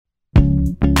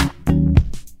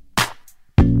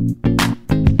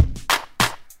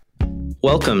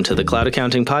Welcome to the Cloud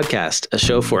Accounting Podcast, a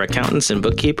show for accountants and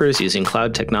bookkeepers using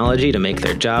cloud technology to make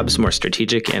their jobs more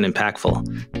strategic and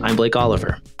impactful. I'm Blake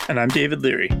Oliver. And I'm David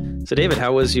Leary. So David,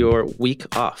 how was your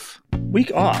week off?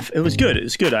 Week off? It was good.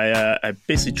 I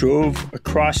basically drove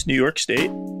across New York State.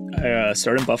 I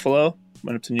started in Buffalo,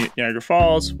 went up to Niagara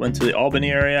Falls, went to the Albany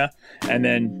area, and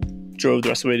then drove the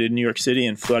rest of the way to New York City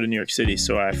and flew out of New York City.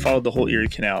 So I followed the whole Erie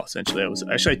Canal, essentially.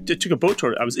 I took a boat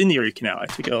tour. I was in the Erie Canal. I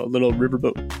took a little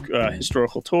riverboat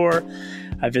historical tour.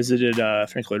 I visited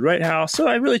Frank Lloyd Wright House. So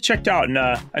I really checked out. And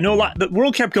I know a lot. The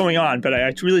world kept going on, but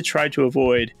I really tried to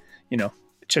avoid,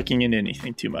 checking into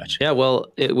anything too much. Yeah, well,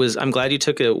 I'm glad you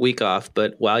took a week off,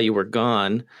 but while you were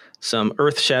gone, some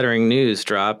earth-shattering news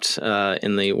dropped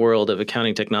in the world of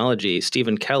accounting technology.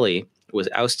 Stephen Kelly was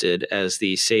ousted as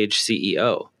the Sage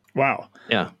CEO. Wow.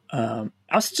 Yeah.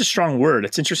 Ousted is a strong word.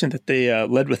 It's interesting that they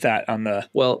led with that on the...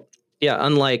 Well, yeah,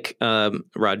 unlike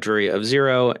Rod Drury of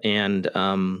Xero and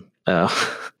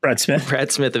Brad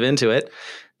Smith of Intuit,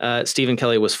 Stephen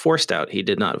Kelly was forced out. He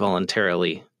did not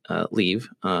voluntarily leave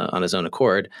on his own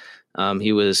accord.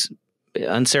 He was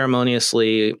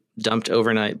unceremoniously dumped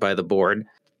overnight by the board.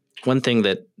 One thing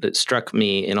that struck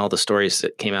me in all the stories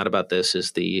that came out about this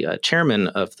is the chairman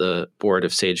of the board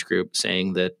of Sage Group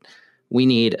saying that we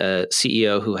need a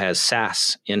CEO who has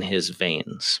SaaS in his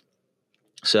veins.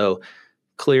 So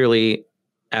clearly,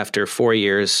 after 4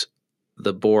 years,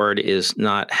 the board is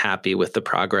not happy with the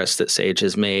progress that Sage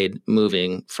has made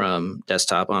moving from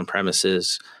desktop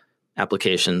on-premises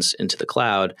applications into the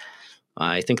cloud.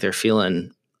 I think they're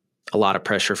feeling a lot of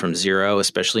pressure from Xero,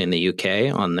 especially in the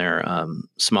UK, on their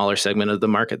smaller segment of the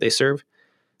market they serve.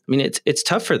 I mean, it's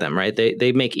tough for them, right?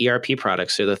 They make ERP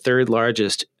products. They're the third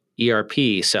largest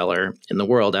ERP seller in the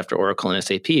world after Oracle and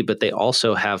SAP, but they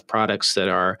also have products that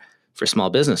are for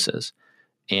small businesses.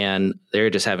 And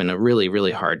they're just having a really,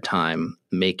 really hard time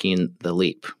making the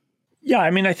leap. Yeah,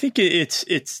 I mean, I think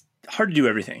it's hard to do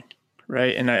everything,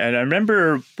 right? And I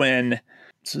remember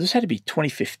so this had to be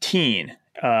 2015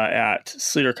 at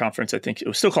Sleater Conference. I think it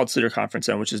was still called Sleater Conference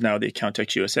then, which is now the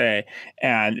Accountex USA.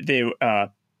 And they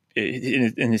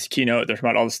in his keynote, they're talking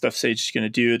about all the stuff Sage is going to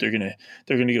do. They're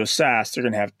going to go SaaS. They're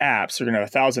going to have apps. They're going to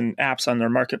have 1,000 apps on their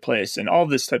marketplace and all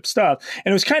this type of stuff.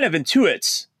 And it was kind of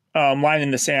Intuit's line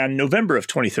in the sand, November of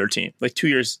 2013, like 2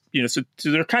 years. So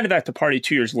they're kind of at the party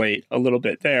 2 years late, a little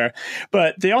bit there.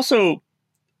 But they also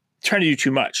trying to do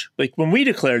too much. Like when we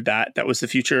declared that was the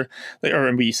future,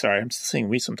 I'm still saying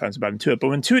we sometimes about Intuit, but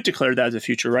when Intuit declared that as the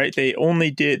future, right? They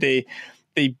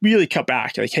really cut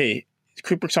back. Like, hey,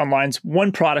 QuickBooks Online's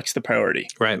one product's the priority.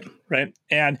 Right.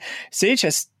 And Sage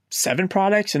has 7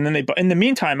 products. And then in the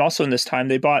meantime, also in this time,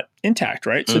 they bought Intacct,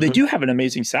 right? So they do have an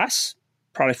amazing SaaS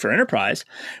product for enterprise,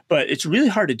 but it's really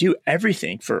hard to do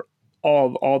everything for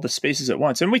all the spaces at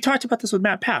once. And we talked about this with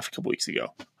Matt Paff a couple weeks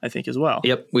ago, I think, as well.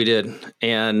 Yep, we did.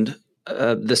 And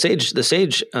the Sage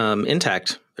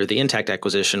Intacct, or the Intacct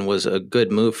acquisition, was a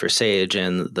good move for Sage,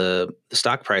 and the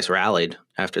stock price rallied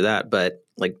after that. But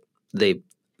like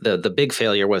the big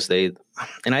failure was I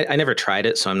never tried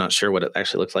it, so I'm not sure what it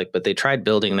actually looks like, but they tried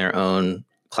building their own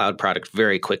cloud product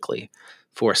very quickly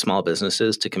for small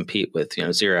businesses to compete with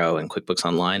Xero and QuickBooks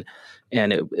Online.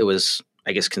 And it was,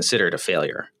 I guess, considered a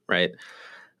failure, right?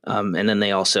 And then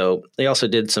they also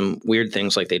did some weird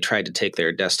things, like they tried to take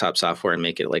their desktop software and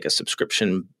make it like a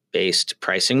subscription-based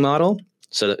pricing model.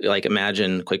 So that, like,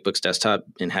 imagine QuickBooks Desktop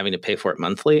and having to pay for it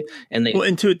monthly. And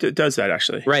Intuit does that,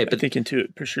 actually. Right. I think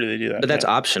Intuit, for sure they do that. But that's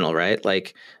optional, right?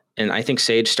 Like, and I think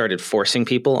Sage started forcing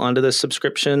people onto the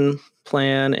subscription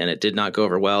plan, and it did not go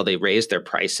over well. They raised their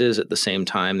prices at the same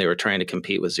time. They were trying to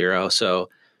compete with Xero. So,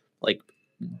 like,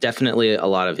 definitely a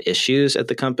lot of issues at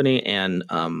the company. And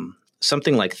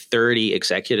something like 30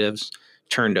 executives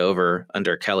turned over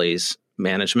under Kelly's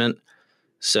management.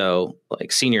 So,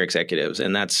 like, senior executives.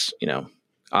 And that's,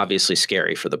 obviously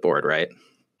scary for the board, right?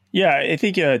 Yeah, I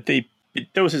think that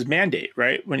was his mandate,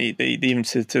 right? When they even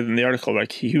said to them in the article,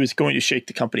 like, he was going to shake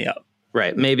the company up.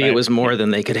 Right. Maybe it was more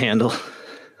than they could handle.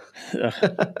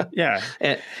 Yeah.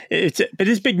 But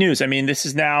it's big news. I mean, this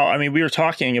is now, we were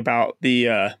talking about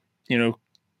the,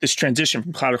 this transition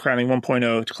from Cloud Accounting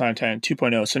 1.0 to Cloud Accounting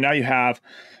 2.0. So now you have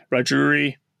Rod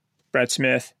Drury, Brad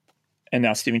Smith, and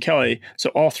now Stephen Kelly. So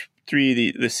all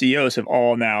three, the CEOs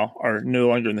are no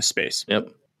longer in the space. Yep.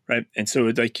 Right. And so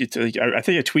I think I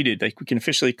tweeted, like, we can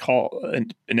officially call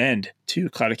an end to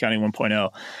Cloud Accounting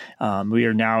 1.0. We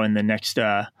are now in the next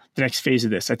phase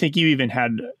of this. I think you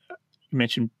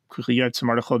mentioned quickly, you had some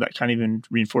article that kind of even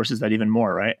reinforces that even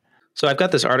more, right? So I've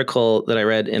got this article that I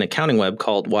read in Accounting Web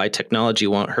called Why Technology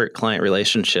Won't Hurt Client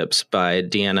Relationships by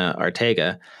Deanna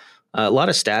Ortega. A lot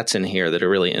of stats in here that are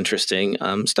really interesting,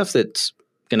 stuff that's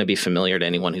going to be familiar to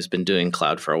anyone who's been doing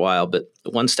cloud for a while. But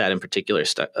one stat in particular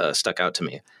stuck out to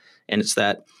me, and it's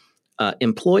that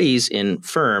employees in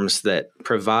firms that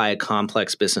provide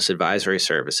complex business advisory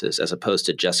services as opposed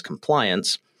to just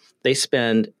compliance, they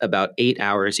spend about 8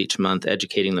 hours each month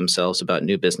educating themselves about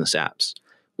new business apps,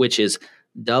 which is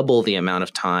double the amount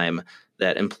of time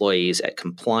that employees at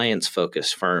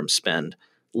compliance-focused firms spend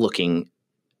looking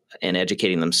and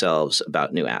educating themselves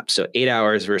about new apps. So 8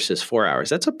 hours versus 4 hours,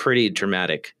 that's a pretty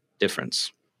dramatic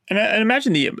difference. And I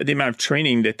imagine the amount of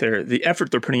training that the effort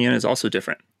they're putting in is also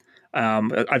different.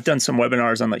 I've done some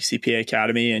webinars on like CPA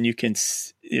Academy, and you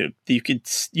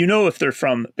know if they're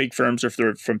from big firms or if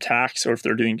they're from tax or if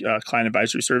they're doing client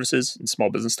advisory services and small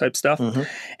business type stuff. Mm-hmm.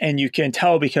 And you can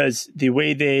tell because the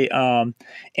way they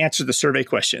answer the survey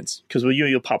questions, because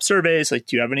you'll pop surveys like,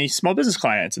 do you have any small business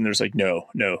clients? And there's like, no.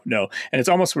 And it's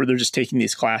almost where they're just taking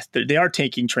these classes. They are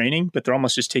taking training, but they're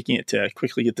almost just taking it to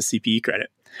quickly get the CPE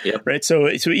credit. Yep. Right. So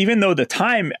even though the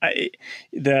time, I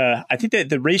think that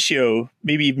the ratio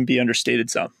maybe even be understated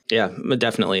some. Yeah,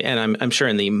 definitely. And I'm sure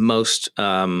in the most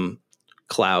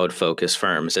cloud focused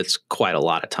firms, it's quite a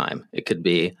lot of time. It could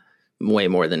be way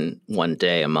more than 1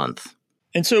 day a month.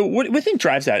 And so what do you think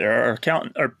drives that? Are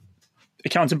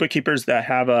accountants and bookkeepers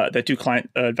that do client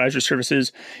advisory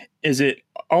services, is it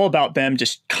all about them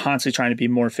just constantly trying to be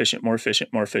more efficient,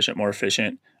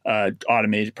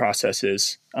 automated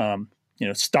processes,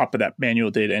 stop at that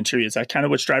manual data entry? Is that kind of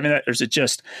what's driving that? Or is it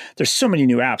just, there's so many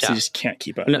new apps, they just can't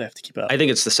keep up. No, they have to keep up. I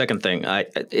think it's the second thing.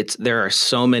 There are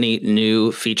so many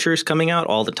new features coming out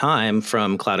all the time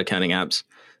from cloud accounting apps.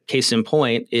 Case in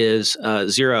point is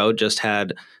Xero just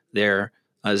had their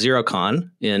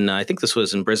XeroCon I think this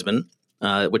was in Brisbane,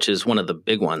 which is one of the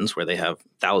big ones where they have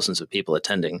thousands of people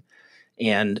attending.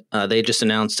 And they just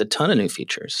announced a ton of new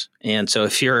features. And so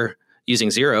if you're using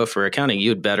Xero for accounting,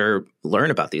 you'd better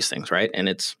learn about these things, right? And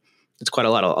it's quite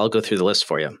a lot. I'll go through the list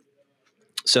for you.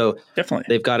 So definitely,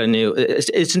 they've got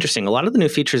it's interesting. A lot of the new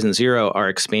features in Xero are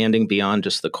expanding beyond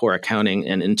just the core accounting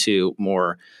and into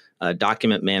more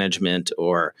document management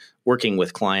or working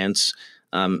with clients.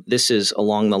 This is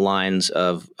along the lines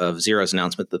of Xero's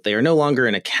announcement that they are no longer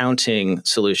an accounting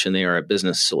solution; they are a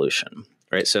business solution,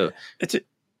 right? So it's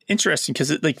interesting because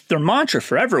their mantra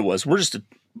forever was, "We're just a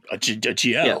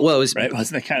GL." Yeah, well, it was right.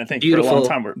 Wasn't that kind of thing beautiful, for a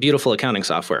long time? Beautiful accounting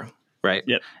software, right?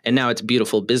 Yep. And now it's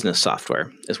beautiful business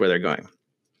software is where they're going.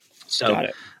 So, got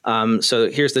it. So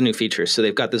here's the new feature. So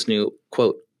they've got this new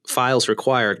quote files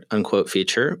required unquote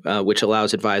feature, which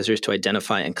allows advisors to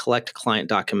identify and collect client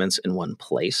documents in one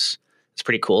place. It's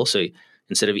pretty cool. So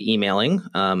instead of emailing,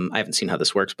 I haven't seen how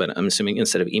this works, but I'm assuming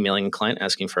instead of emailing a client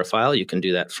asking for a file, you can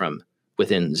do that from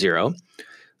within Xero.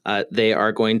 They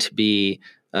are going to be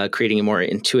creating a more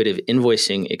intuitive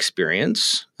invoicing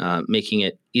experience, making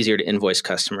it easier to invoice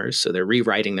customers. So they're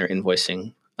rewriting their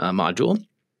invoicing module.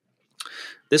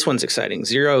 This one's exciting.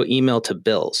 Xero email to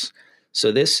bills.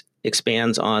 So this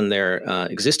expands on their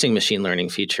existing machine learning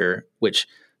feature, which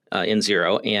in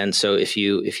Xero. And so if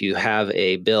you have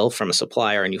a bill from a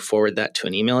supplier and you forward that to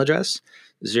an email address,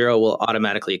 Xero will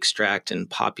automatically extract and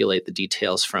populate the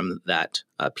details from that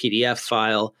PDF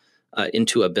file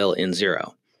into a bill in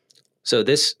Xero. So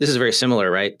this is very similar,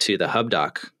 right, to the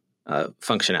HubDoc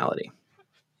functionality.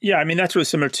 Yeah, I mean, that's really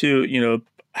similar to,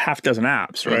 half a dozen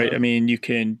apps, right? Mm-hmm. I mean, you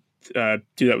can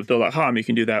do that with Bill.com. You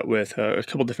can do that with a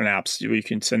couple different apps where you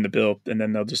can send the bill and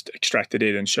then they'll just extract the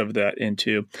data and shove that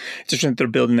into. It's just that they're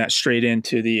building that straight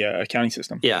into the accounting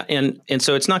system. Yeah, and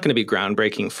so it's not going to be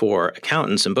groundbreaking for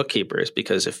accountants and bookkeepers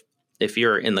because if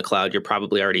you're in the cloud, you're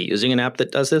probably already using an app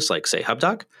that does this, like say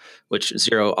HubDoc, which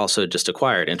Xero also just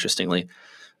acquired, interestingly.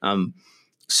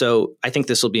 So I think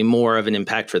this will be more of an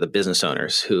impact for the business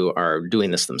owners who are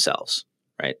doing this themselves,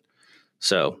 right?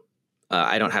 So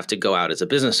I don't have to go out as a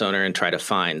business owner and try to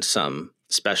find some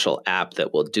special app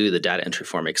that will do the data entry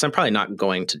for me because I'm probably not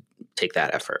going to take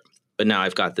that effort. But now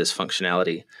I've got this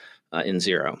functionality in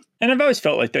Xero. And I've always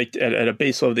felt like at a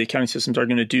base level, the accounting systems are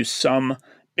going to do some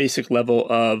basic level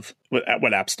of what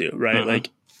apps do, right? Mm-hmm. Like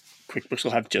QuickBooks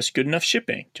will have just good enough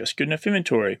shipping, just good enough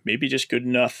inventory, maybe just good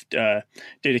enough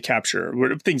data capture,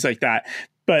 things like that.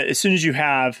 But as soon as you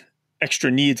have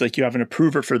extra needs, like you have an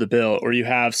approver for the bill or you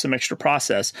have some extra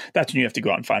process, that's when you have to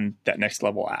go out and find that next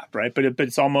level app, right? But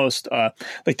it's almost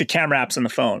like the camera apps on the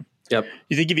phone. Yep.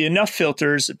 They give you enough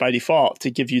filters by default to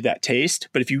give you that taste.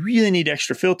 But if you really need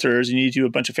extra filters and you need to do a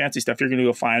bunch of fancy stuff, you're going to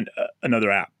go find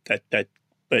another app that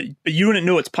But you wouldn't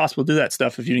know it's possible to do that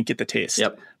stuff if you didn't get the taste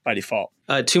by default.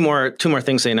 Two more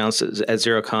things they announced at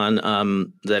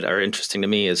XeroCon that are interesting to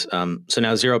me is so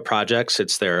now Xero Projects,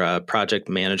 it's their project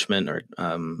management or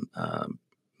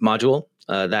module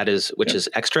which is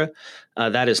extra.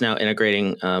 That is now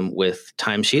integrating with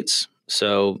timesheets,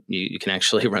 so you can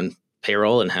actually run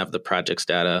payroll and have the project's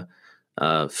data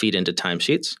feed into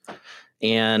timesheets.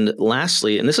 And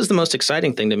lastly, and this is the most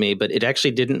exciting thing to me, but it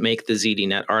actually didn't make the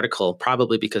ZDNet article,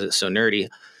 probably because it's so nerdy.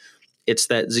 It's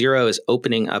that Xero is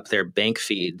opening up their bank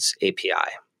feeds API.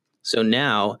 So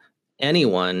now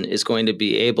anyone is going to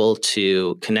be able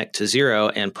to connect to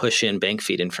Xero and push in bank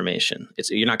feed information.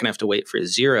 You're not going to have to wait for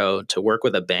Xero to work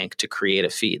with a bank to create a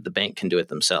feed. The bank can do it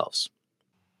themselves.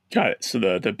 Got it. So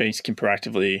the banks can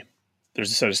proactively,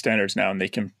 there's a set of standards now, and they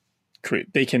can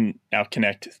now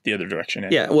connect the other direction.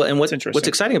 Yeah. Well, and what's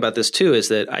exciting about this too is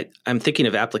that I'm thinking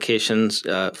of applications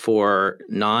for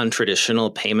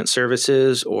non-traditional payment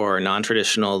services or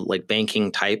non-traditional like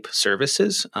banking type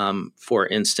services. For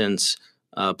instance,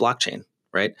 blockchain,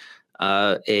 right?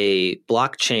 A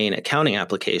blockchain accounting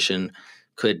application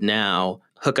could now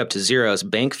hook up to Xero's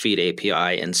bank feed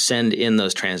API and send in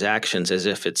those transactions as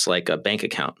if it's like a bank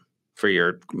account for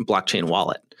your blockchain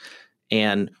wallet.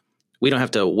 And we don't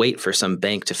have to wait for some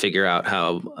bank to figure out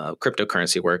how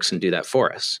cryptocurrency works and do that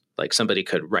for us. Like somebody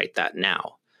could write that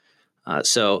now.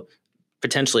 So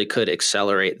potentially could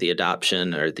accelerate the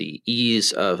adoption or the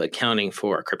ease of accounting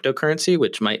for cryptocurrency,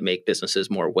 which might make businesses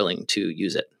more willing to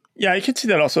use it. Yeah, I could see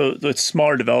that also with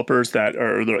smaller developers that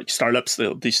are like startups,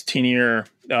 these teenier,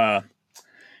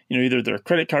 either they're a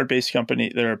credit card based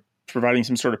company, they're providing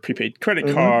some sort of prepaid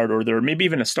credit card, or they're maybe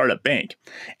even a startup bank.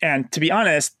 And to be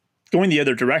honest, going the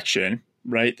other direction,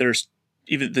 right? There's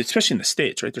even, especially in the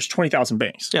States, right? There's 20,000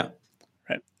 banks. Yeah.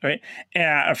 Right.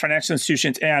 And financial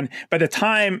institutions. And by the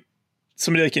time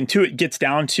somebody like Intuit gets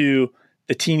down to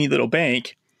the teeny little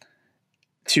bank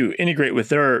to integrate with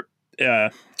their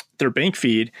bank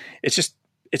feed, it's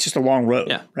just a long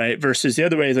road, right? Versus the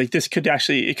other way, like this could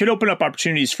open up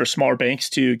opportunities for smaller banks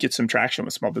to get some traction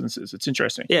with small businesses. It's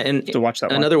interesting. Yeah, and to watch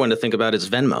that. Another one to think about is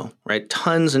Venmo, right?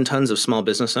 Tons and tons of small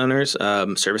business owners,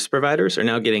 service providers are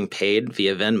now getting paid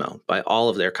via Venmo by all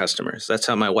of their customers. That's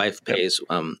how my wife pays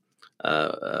one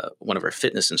of her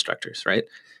fitness instructors, right?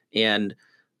 And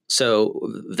so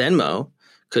Venmo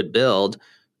could build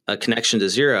a connection to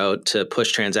Xero to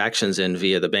push transactions in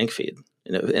via the bank feed.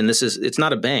 And it's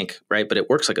not a bank, right? But it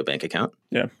works like a bank account.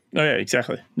 Yeah. Oh, yeah,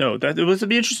 exactly. No, it'll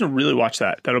be interesting to really watch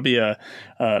that. That'll be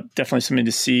definitely something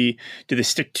to see. Do they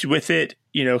stick with it?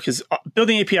 Because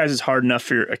building APIs is hard enough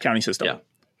for your accounting system,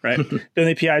 right?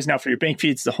 Building APIs now for your bank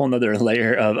feeds is a whole nother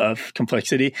layer of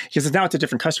complexity because now it's a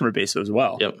different customer base as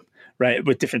well. Yep. Right,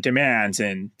 with different demands.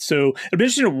 And so it'll be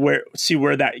interesting to see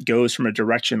where that goes from a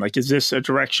direction. Like, is this a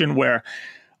direction where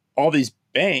all these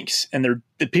banks and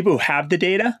the people who have the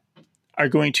data are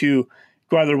going to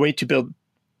go out of their way to build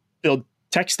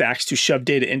tech stacks to shove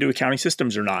data into accounting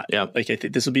systems or not? Yeah. Like, I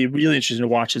think this will be really interesting to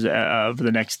watch over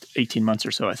the next 18 months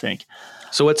or so, I think.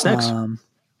 So what's next?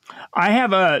 I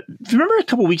have remember a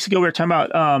couple of weeks ago we were talking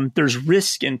about there's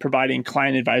risk in providing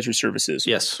client advisory services.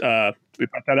 Yes. We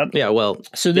brought that up. Yeah. Well,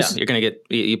 so you're going to get,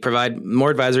 you provide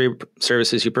more advisory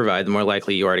services you provide, the more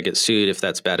likely you are to get sued if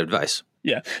that's bad advice.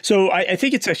 Yeah. So I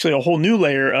think it's actually a whole new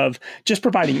layer of just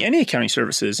providing any accounting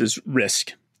services is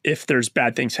risk if there's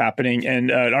bad things happening. And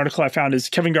an article I found is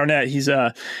Kevin Garnett. He's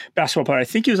a basketball player. I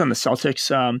think he was on the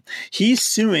Celtics. He's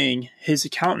suing his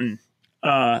accountant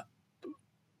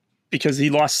because he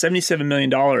lost $77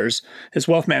 million. His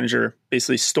wealth manager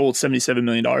basically stole $77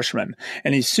 million from him.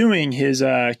 And he's suing his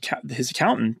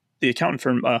accountant, the accountant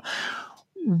firm,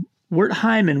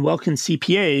 Wertheim and Welkin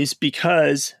CPAs,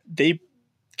 because they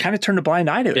kind of turned a blind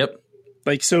eye to it. Yep.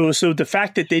 Like, so the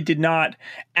fact that they did not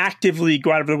actively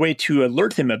go out of their way to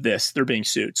alert him of this, they're being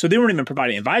sued. So they weren't even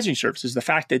providing advising services. The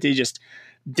fact that they just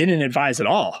didn't advise at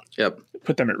all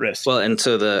put them at risk. Well, and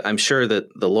so I'm sure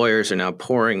that the lawyers are now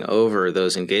poring over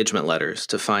those engagement letters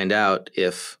to find out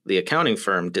if the accounting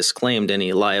firm disclaimed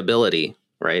any liability,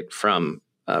 right, from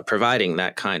providing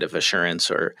that kind of assurance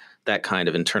or that kind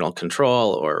of internal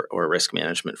control or risk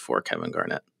management for Kevin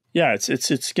Garnett. Yeah, it's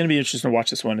going to be interesting to watch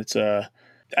this one. It's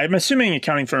I'm assuming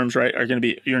accounting firms, right, are going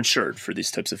to you're insured for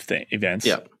these types of events.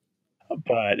 Yeah.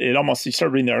 But you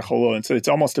start reading the article, and so it's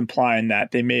almost implying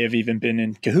that they may have even been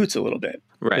in cahoots a little bit.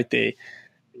 Right. Like they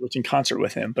worked in concert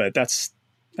with him. But that's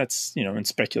in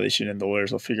speculation, and the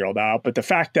lawyers will figure all that out. But the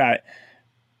fact that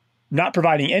not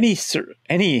providing any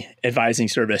advising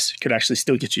service could actually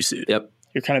still get you sued. Yep.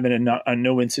 you're kind of in a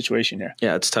no-win situation here.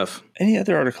 Yeah, it's tough. Any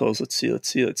other articles? Let's see.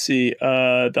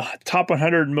 The top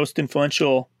 100 most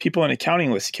influential people in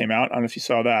accounting list came out. I don't know if you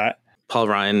saw that. Paul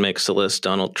Ryan makes the list.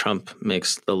 Donald Trump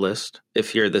makes the list.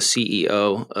 If you're the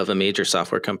CEO of a major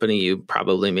software company, you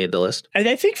probably made the list.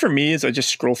 I think for me, is I just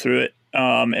scroll through it,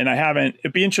 and I haven't.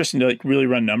 It'd be interesting to like really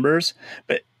run numbers,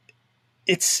 but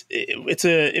it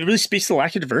really speaks to the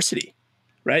lack of diversity,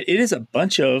 right? It is a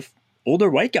bunch of older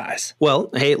white guys. Well,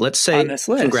 hey, let's say list,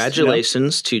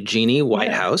 congratulations to Jeannie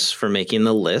Whitehouse for making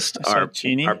the list, our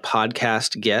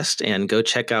podcast guest, and go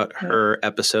check out her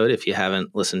episode if you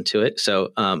haven't listened to it.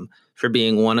 So for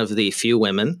being one of the few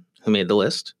women who made the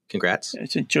list, congrats.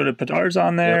 Joda Padar's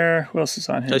on there. Yep. Who else is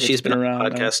on here? Oh, she's been on the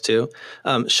podcast too.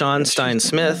 Sean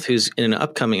Stein-Smith, who's in an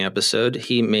upcoming episode,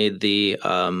 he made the,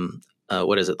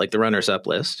 the runners-up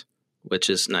list, which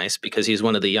is nice because he's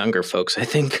one of the younger folks, I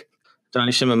think.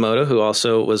 Donnie Shimamoto, who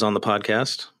also was on the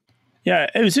podcast.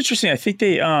 Yeah, it was interesting. I think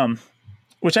they,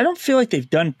 which I don't feel like they've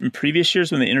done in previous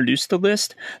years when they introduced the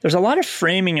list. There's a lot of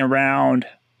framing around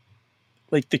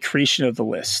like the creation of the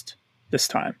list this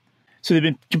time. So they've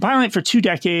been compiling it for 2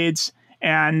 decades,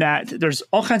 and that there's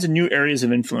all kinds of new areas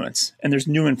of influence, and there's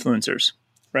new influencers,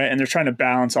 right? And they're trying to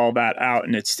balance all that out,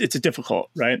 and it's difficult,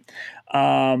 right?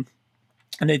 And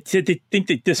they think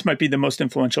that this might be the most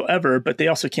influential ever, but they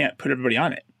also can't put everybody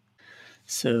on it.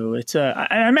 So it's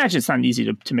I imagine it's not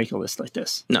easy to make a list like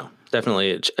this. No,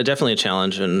 definitely a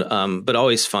challenge, and but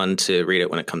always fun to read it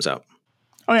when it comes out.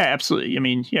 Oh yeah, absolutely. I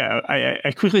mean, yeah,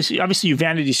 I quickly see. Obviously, you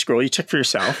vanity scroll, you check for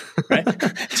yourself, right,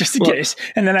 just in case.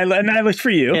 And then I looked for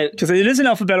you because it is an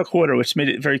alphabetical order, which made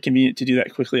it very convenient to do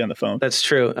that quickly on the phone. That's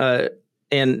true.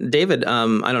 And David, I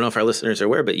don't know if our listeners are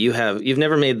aware, but you've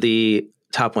never made the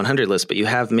top 100 list, but you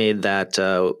have made that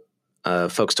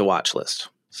folks to watch list.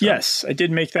 So. Yes, I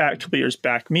did make that a couple of years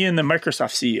back. Me and the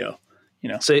Microsoft CEO,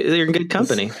 So you're in good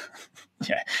company.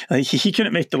 Yeah, like he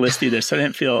couldn't make the list either, so I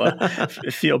didn't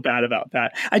feel bad about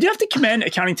that. I do have to commend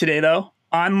Accounting Today though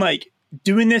on like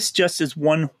doing this just as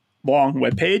one long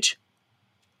webpage,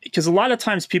 because a lot of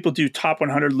times people do top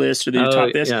 100 lists or they do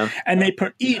top this, and they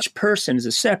put each person as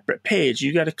a separate page.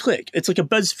 You got to click. It's like a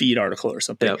BuzzFeed article or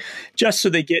something, just so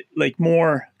they get like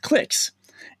more clicks.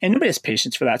 And nobody has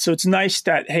patience for that. So it's nice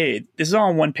that, hey, this is all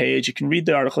on one page. You can read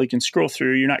the article. You can scroll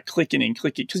through. You're not clicking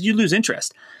because you lose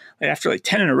interest. Like after like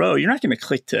 10 in a row, you're not going to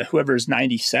click to whoever's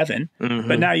 97. Mm-hmm.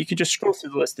 But now you can just scroll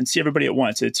through the list and see everybody at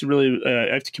once. It's really,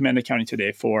 I have to commend Accounting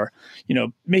Today for,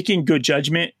 making good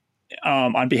judgment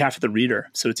on behalf of the reader.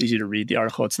 So it's easy to read the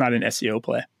article. It's not an SEO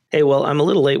play. Hey, well, I'm a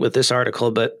little late with this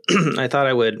article, but I thought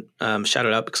I would shout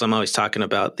it out because I'm always talking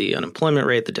about the unemployment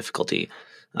rate, the difficulty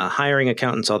hiring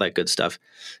accountants, all that good stuff.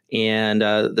 And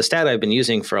the stat I've been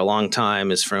using for a long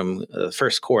time is from the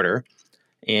first quarter.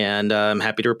 And I'm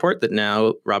happy to report that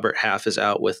now Robert Half is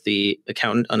out with the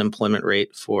accountant unemployment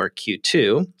rate for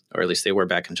Q2, or at least they were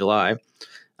back in July.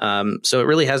 So it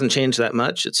really hasn't changed that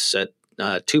much. It's at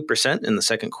 2% in the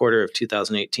second quarter of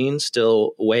 2018,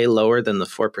 still way lower than the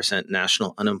 4%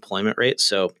 national unemployment rate.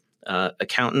 So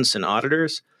accountants and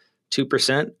auditors,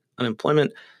 2%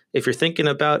 unemployment. If you're thinking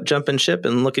about jumping ship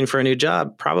and looking for a new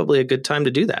job, probably a good time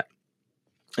to do that.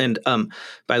 And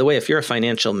by the way, if you're a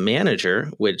financial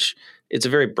manager, which it's a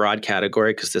very broad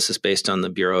category because this is based on the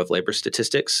Bureau of Labor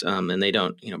Statistics, and they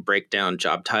don't break down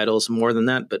job titles more than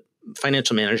that. But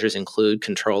financial managers include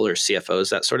controllers, CFOs,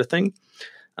 that sort of thing.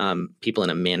 People in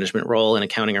a management role in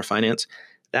accounting or finance.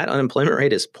 That unemployment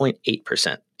rate is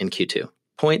 0.8% in Q2.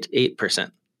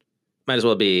 0.8%. Might as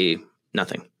well be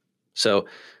nothing. So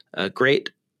great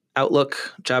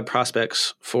outlook, job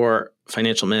prospects for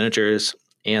financial managers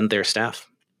and their staff.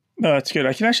 No, that's good.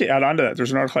 I can actually add on to that.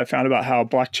 There's an article I found about how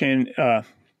blockchain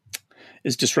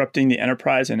is disrupting the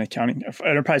enterprise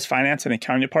finance and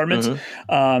accounting departments.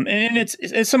 Mm-hmm. And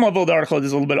it's some level of the article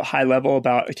is a little bit high level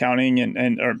about accounting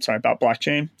about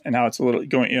blockchain and how it's a little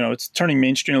going, it's turning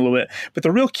mainstream a little bit. But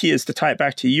the real key is to tie it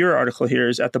back to your article here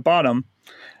is at the bottom.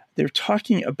 They're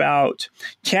talking about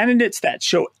candidates that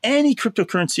show any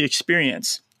cryptocurrency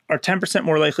experience are 10%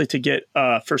 more likely to get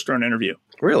a first round interview.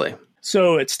 Really?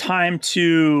 So it's time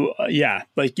to,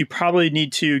 you probably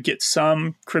need to get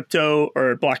some crypto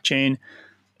or blockchain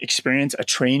experience, a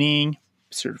training.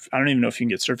 I don't even know if you can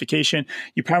get certification.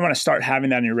 You probably want to start having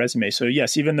that in your resume. So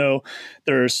yes, even though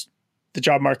the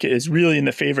job market is really in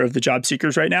the favor of the job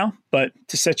seekers right now, but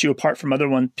to set you apart from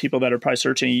other people that are probably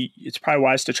searching, it's probably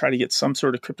wise to try to get some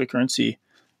sort of cryptocurrency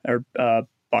or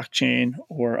blockchain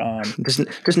or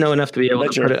just know enough to be able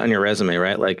to put it on your resume,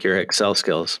 right? Like your Excel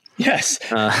skills. Yes.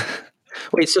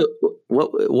 Wait, so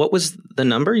what was the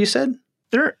number you said?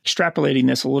 they're extrapolating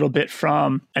this a little bit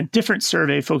from a different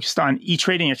survey focused on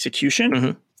e-trading execution.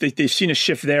 Mm-hmm. They've seen a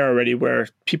shift there already where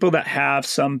people that have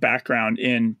some background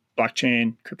in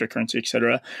blockchain, cryptocurrency, et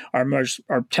cetera, are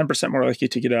 10% more likely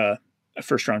to get a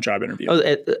first round job interview.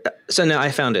 So now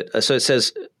I found it. So it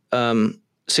says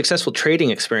successful trading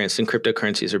experience in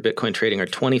cryptocurrencies or Bitcoin trading are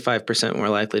 25% more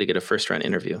likely to get a first round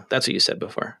interview. That's what you said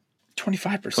before.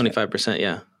 25%. 25%,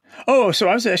 yeah. Oh, so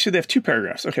they have 2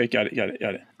 paragraphs. Okay, got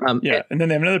it. And then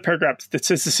they have another paragraph that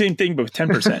says the same thing, but with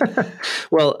 10%.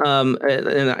 Well, and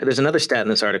there's another stat in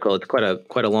this article. It's quite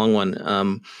a long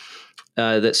one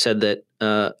that said that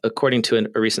according to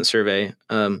a recent survey,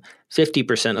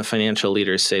 50% of financial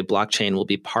leaders say blockchain will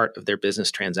be part of their business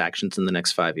transactions in the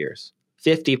next 5 years.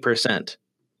 50%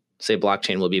 say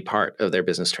blockchain will be part of their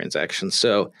business transactions.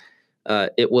 So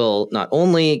it will not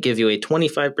only give you a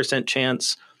 25%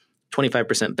 chance,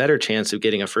 25% better chance of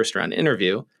getting a first round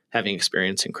interview, having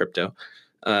experience in crypto,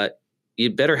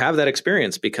 you'd better have that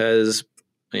experience because,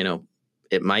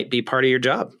 it might be part of your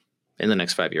job in the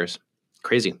next 5 years.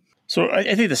 Crazy. So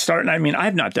I think the start, and I mean,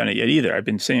 I've not done it yet either. I've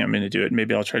been saying I'm going to do it.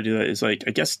 Maybe I'll try to do that is I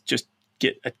guess just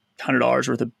get $100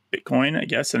 worth of Bitcoin, I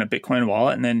guess, in a Bitcoin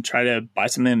wallet and then try to buy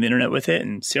something on the internet with it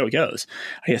and see how it goes.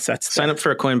 I guess that's sign up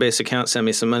for a Coinbase account. Send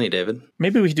me some money, David.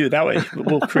 Maybe we can do it that way.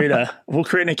 We'll create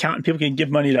an account and people can give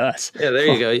money to us. Yeah, there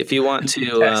you go. If you want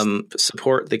to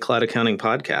support the Cloud Accounting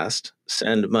Podcast,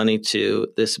 send money to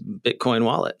this Bitcoin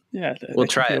wallet. Yeah, we'll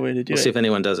try it. We'll see if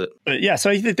anyone does it. But yeah, so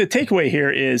I think the takeaway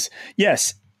here is,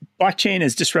 yes, blockchain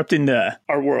is disrupting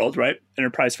our world, right?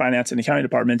 Enterprise finance and accounting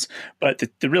departments. But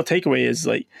the real takeaway is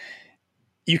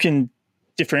you can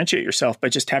differentiate yourself by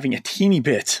just having a teeny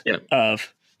bit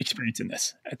of experience in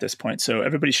this at this point. So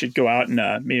everybody should go out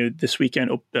and maybe this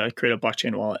weekend create a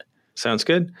blockchain wallet. Sounds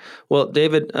good. Well,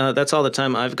 David, that's all the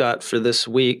time I've got for this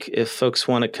week. If folks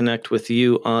want to connect with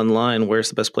you online, where's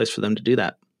the best place for them to do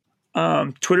that?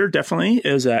 Twitter definitely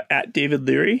is at David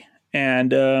Leary.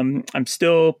 And I'm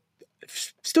still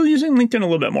using LinkedIn a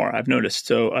little bit more, I've noticed.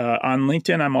 So on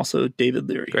LinkedIn, I'm also David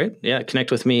Leary. Great. Yeah.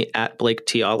 Connect with me at Blake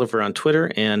T. Oliver on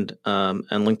Twitter and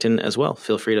LinkedIn as well.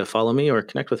 Feel free to follow me or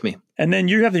connect with me. And then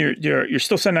you have you're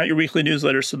still sending out your weekly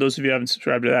newsletter. So those of you who haven't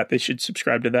subscribed to that, they should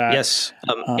subscribe to that. Yes.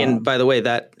 And by the way,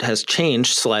 that has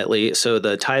changed slightly. So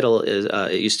the title is,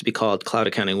 it used to be called Cloud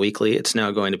Accounting Weekly. It's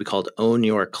now going to be called Own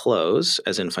Your Close,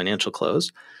 as in financial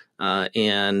close.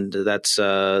 And that's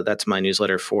my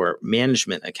newsletter for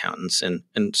management accountants. And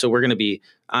so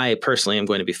I personally am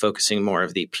going to be focusing more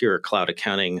of the pure cloud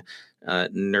accounting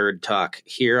nerd talk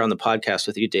here on the podcast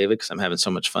with you, David, because I'm having so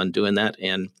much fun doing that.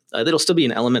 And it'll still be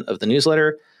an element of the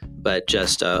newsletter, but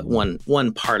just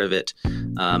one part of it,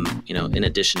 in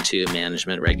addition to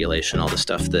management, regulation, all the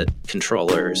stuff that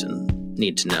controllers and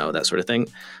need to know, that sort of thing,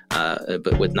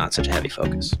 but with not such a heavy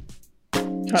focus.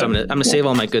 So I'm gonna save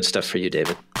all my good stuff for you,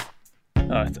 David.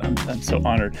 I'm so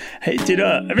honored. Hey, did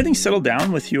everything settle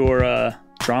down with your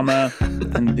drama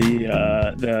and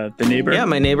the neighbor? Yeah,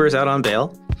 my neighbor's out on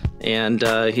bail, and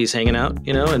he's hanging out,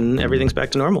 and everything's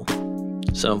back to normal.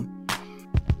 So,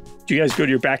 do you guys go to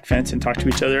your back fence and talk to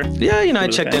each other? Yeah, I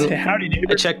checked in. Hey, howdy,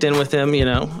 neighbor. I checked in with him.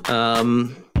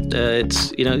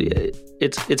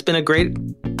 It's been a great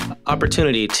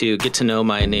opportunity to get to know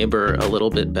my neighbor a little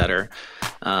bit better.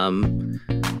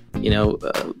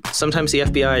 Sometimes the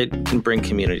FBI can bring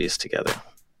communities together.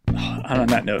 On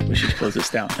that note, we should close this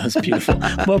down. That was beautiful.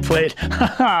 Well played.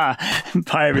 Bye,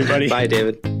 everybody. Bye,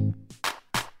 David.